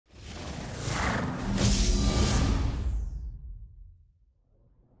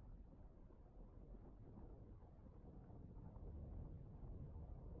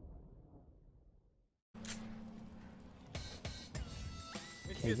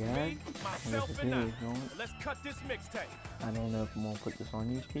Hey guys, this is me, Let's cut this mixtape. I don't know if I'm gonna put this on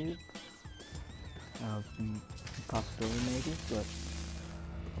YouTube. Possibility maybe, but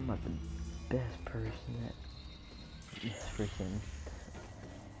I'm not the best person that is freaking.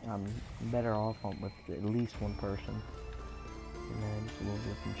 I'm better off with at least one person, and then just a little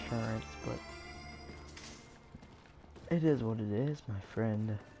bit of insurance. But it is what it is, my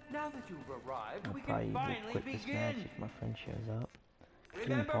friend. Now that you've arrived, I'll we probably can finally quit this match begin. if my friend shows up. You can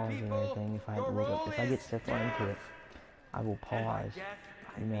Remember, pause and people, everything if I have to your look up. role If I get is stuff into it, I will and by pause. death,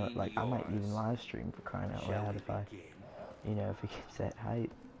 I You know, mean like I might even yours. live stream for crying out Shall loud we if I, begin? you know, if it gets that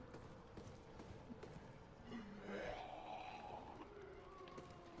hype.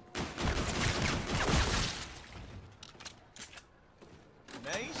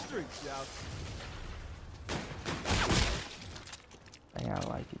 Main Street, y'all. Thing I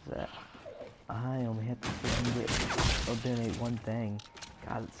like is that I only have to freaking get or donate one thing.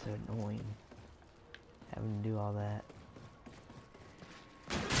 God, it's so annoying having to do all that.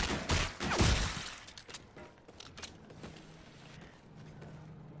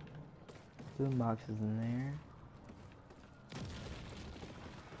 Boom boxes in there.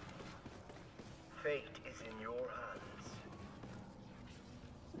 Fate is in your hands.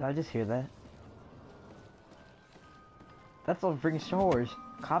 Did I just hear that? That's all freaking shores.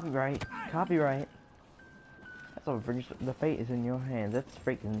 Copyright. Copyright. That's all freaking. The fate is in your hands. That's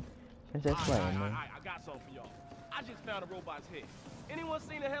freaking Princess Leia, man. I got something for y'all. I just found a robot's head. Anyone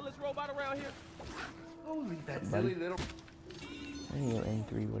seen a headless robot around here? Only that silly little. I need to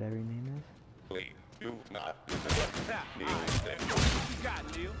N3, whatever your name is. Please do not kneel there. What you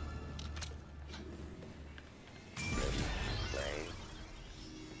got, Neil?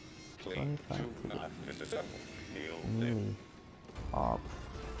 Please 25 do to not disassemble. Kneel there. Nearly off.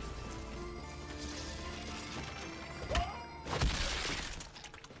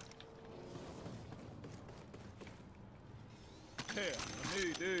 Yeah, I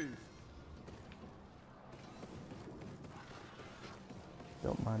need these.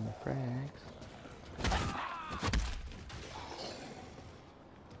 Don't mind the frags.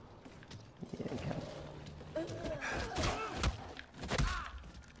 Yeah, kind of.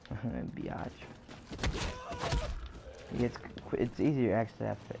 Biatch. It's easier actually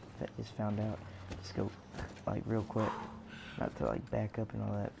after that is found out. Just go like real quick, not to like back up and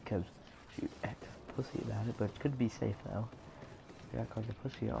all that because you act pussy about it. But it could be safe though. You act like a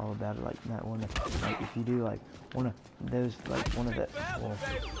pussy all about it, like not one of like if you do like one of those like one of the well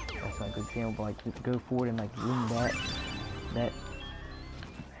that's not a good example, but like go forward and like lean back. That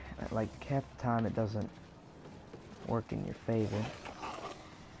like half the time it doesn't work in your favor.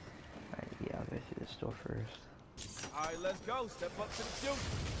 Alright, yeah, I'll go through the store first. Alright, let's go. Step up to the future.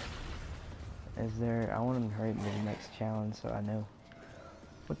 Is there? I want him to hurry up to the next challenge so I know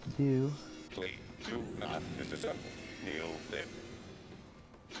what to do. Please do not disassemble. Kneel there.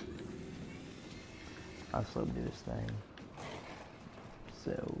 I'll slow do this thing.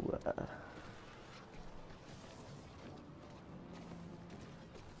 So,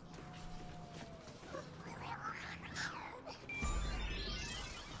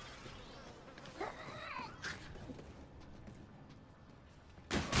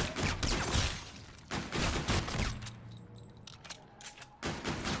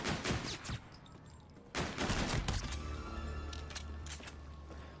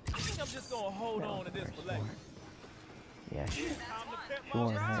 I'm just gonna hold on to this for later. yeah, Time to pimp my sure,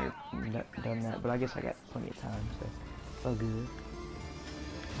 ride. I haven't done that, but I guess I got plenty of time, so it's all good.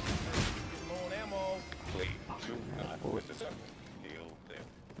 Get more ammo. Please do not disassemble. Kneel there.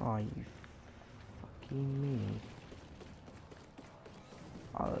 Oh, you fucking me.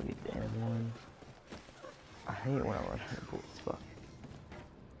 Oh, look at the end one. I hate when I run out of bullets, fuck.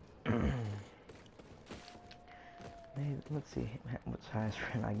 Maybe, let's see what's highest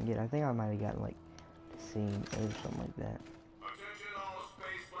run I can get. I think I might have gotten like scene or something like that. Attention all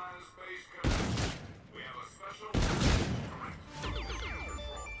spaceman and space commanders. We have a special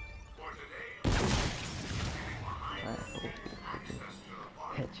for today. Alright,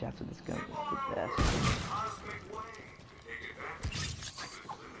 headshots with this gun is the best. Cosmic way to take advantage of this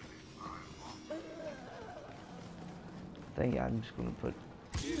limited time. I think I'm just gonna put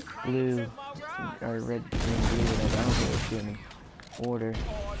blue or red, green, blue, whatever. I don't think it's doing in order.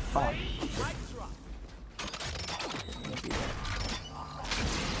 Oh shit. Can't do that.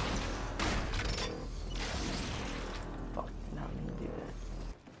 Fuck, not gonna do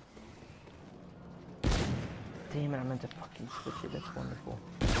that. Damn it, I meant to fucking switch it. That's wonderful.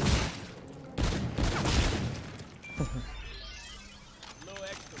 A little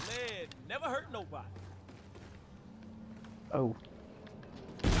extra lead never hurt nobody. Oh.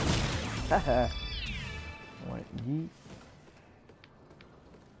 Haha. What? Yeet.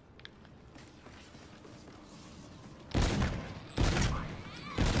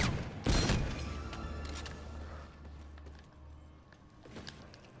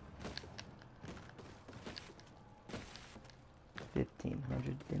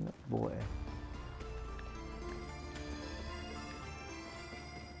 $1,500, damn it, boy.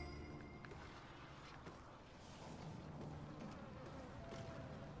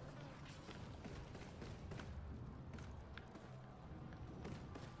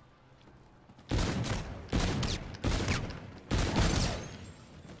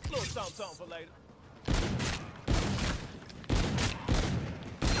 Little something for later.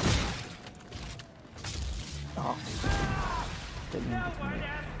 Oh. Didn't mean to come in.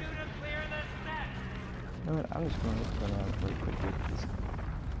 You know what, I'm just going to look around really quickly with this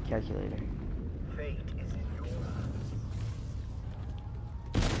calculator. Fate is in your hands.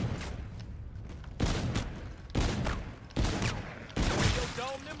 Your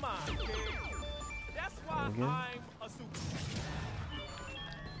dome in mine, kid. That's why There we go. I'm a super.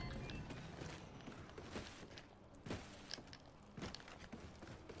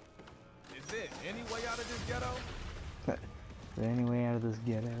 Is there any way out of this ghetto? Is there any way out of this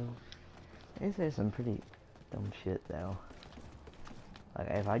ghetto? Is there some pretty dumb shit though? Like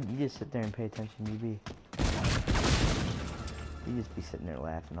if you just sit there and pay attention, you just be sitting there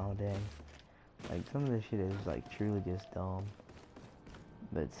laughing all day. Like some of this shit is like truly just dumb,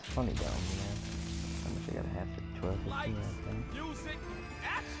 but it's funny dumb, you know. How much I gotta have for 12.15, I Lights, think. music,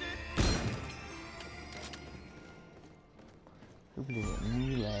 action. Who can do it?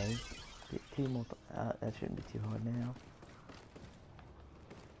 Melee. Get 2 more. That shouldn't be too hard now.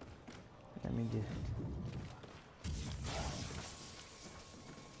 Let me just.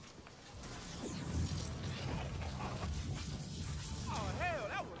 Oh hell,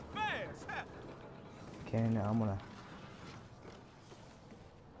 that was fast. Okay, now I'm gonna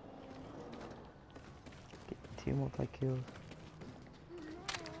get 2 multi-kills.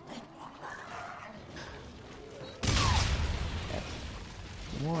 That's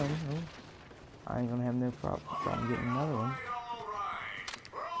 1. Oh, I ain't gonna have no problem getting another one. All right.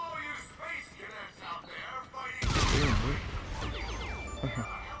 For all you space cadets out there fighting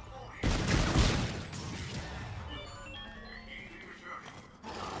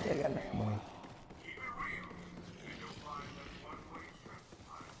Yeah, I got enough money. keep it real, and you'll find that one-way trip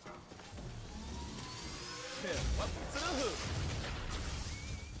on itself. Yeah, welcome to the hood.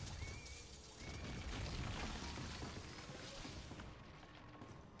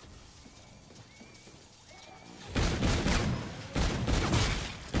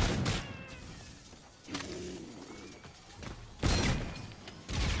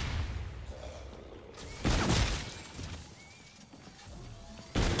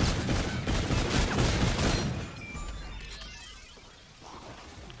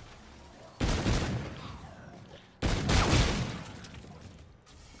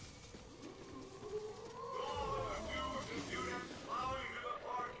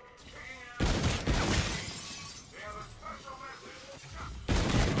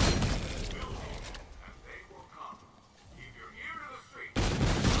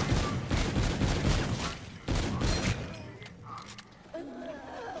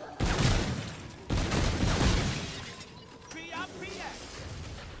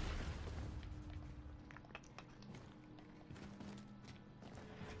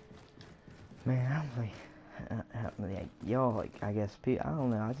 Man, like, y'all, like, I guess, I don't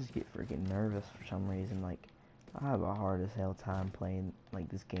know, I just get freaking nervous for some reason. Like, I have a hard as hell time playing, like,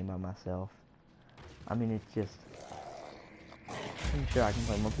 this game by myself. I mean, it's just, I'm sure I can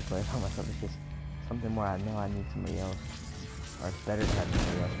play multiplayer by myself. It's just something where I know I need somebody else, or it's better to have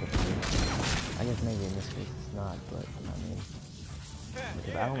somebody else with me. I guess maybe in this case it's not, but, I mean,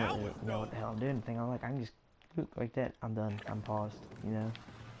 because I don't really know what the hell I'm doing. I can just, boop, like that, I'm done, I'm paused, you know?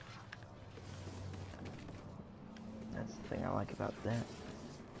 That's the thing I like about that.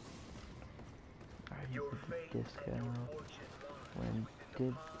 Alright, you put the disco. When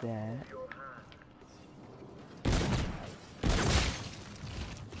did that?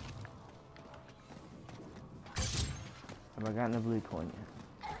 Have I gotten a blue coin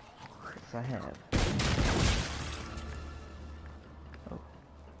yet? Yes, I have. Oh.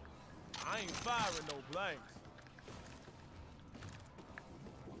 I ain't firing no blanks.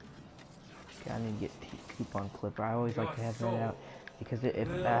 Okay, I need to get coupon clipper. I always like to have that out because if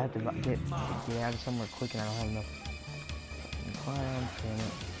I have to get out of somewhere quick and I don't have enough clowns, damn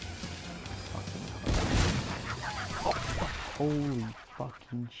it. Holy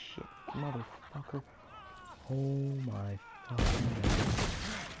fucking shit, motherfucker. Oh my fucking god.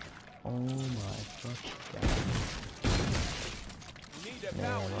 Oh Oh my fucking god. You need that Man,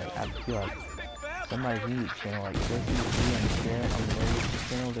 power, like, yo. I feel like Ice pick forever. somebody's YouTube channel, like, if they see me on their YouTube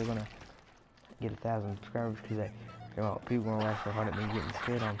channel, they're gonna get 1,000 subscribers because people gonna laugh so hard at me getting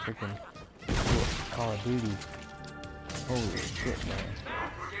scared on freaking Call of Duty. Holy shit, man.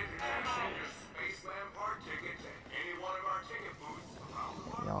 Don't forget to cash in your Spaceland Park ticket to any one of our ticket booths around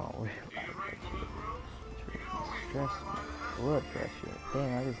the park. Y'all, Need a break from the thrills? You can always stress, drop by the house. blood pressure.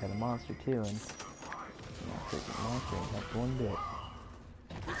 Damn, I just had a monster too, and my freaking monster ain't helped one bit.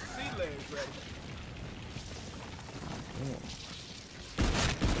 Get your sea legs ready. Damn.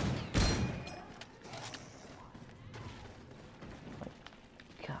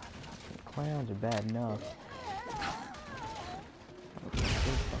 God, fucking clowns are bad enough.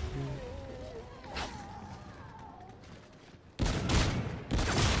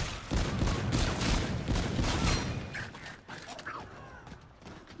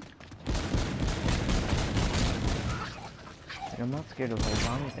 I'm not scared of the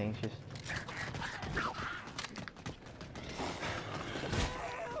zombie things, just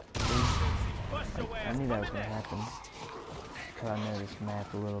I knew that was gonna happen. Cause I know this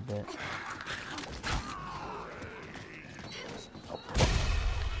map a little bit.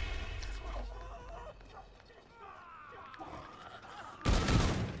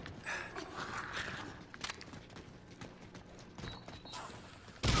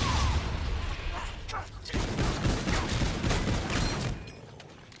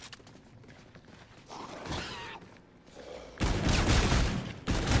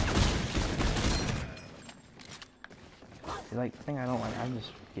 Like, the thing I don't like, I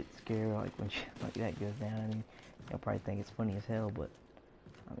just get scared like when shit like that goes down. I mean, you'll probably think it's funny as hell, but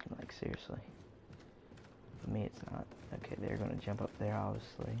I mean, like, seriously. For me, it's not. Okay, they're gonna jump up there,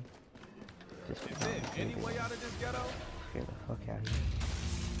 obviously. Just Is there any way out of this ghetto? scare the fuck out of you.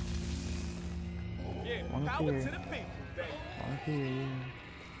 Yeah, One power here. to the people, baby. On here.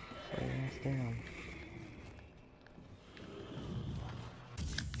 Slow your ass down.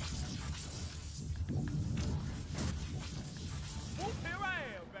 Whoop, here I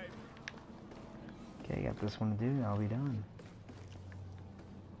am, baby. Okay, got this one to do, and I'll be done.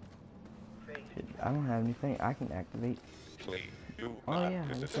 Shit, I don't have anything I can activate. Please do Oh not yeah,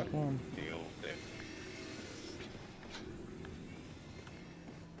 I guess I can. kneel there.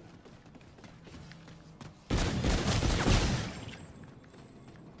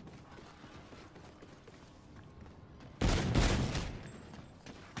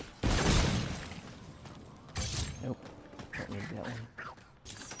 Nope, don't need that one.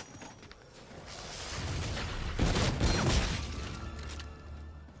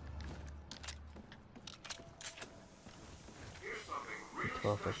 Here's something really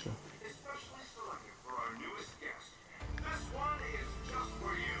 1250. special, especially selected for our newest guest. This one is just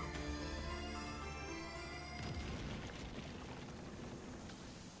for you.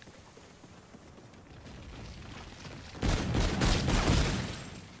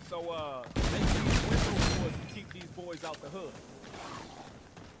 So, make these window doors to keep these boys out the hood.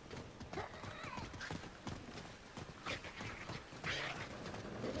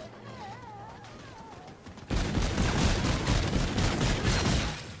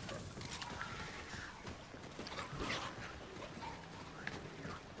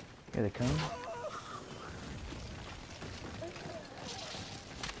 Here they come.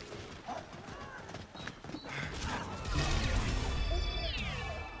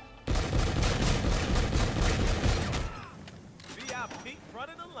 VIP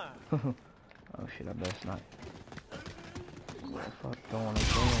front of the line. Oh shit, I best not. What the fuck going on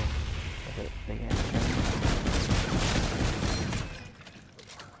there? They got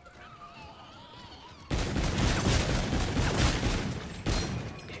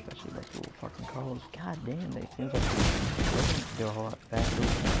especially like little fucking cars. God damn, they seem like they're a whole lot faster.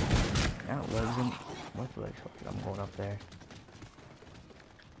 Outlegs them. What the legs? I'm going up there.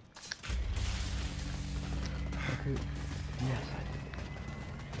 Okay. Yes, I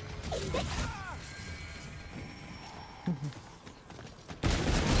did.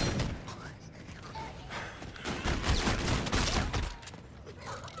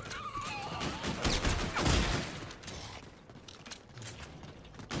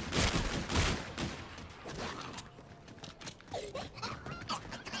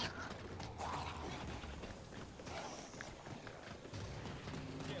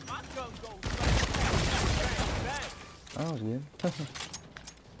 Yeah, my gun goes bang, bang. That was good.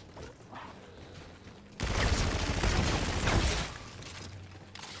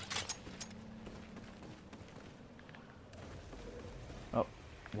 Oh,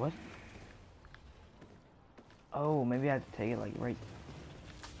 what? Oh, maybe I have to take it like right.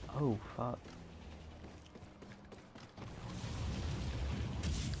 Oh, fuck.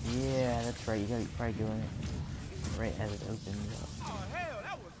 Yeah, that's right. You gotta probably go in it right as it opens up. Oh, hell,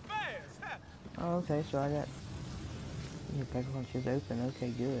 that was fast. Oh, okay, so I got... Yeah, pack a punch is open. Okay,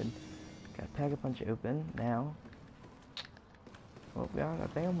 good. Got pack a punch open now. Well, guys, I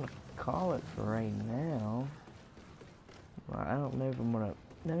think I'm gonna call it for right now. Well, I don't know if I'm gonna...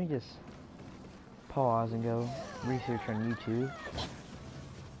 Let me just pause and go research on YouTube.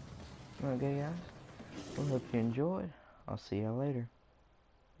 Okay, guys. Well, hope you enjoyed. I'll see y'all later.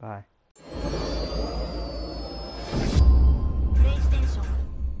 Bye.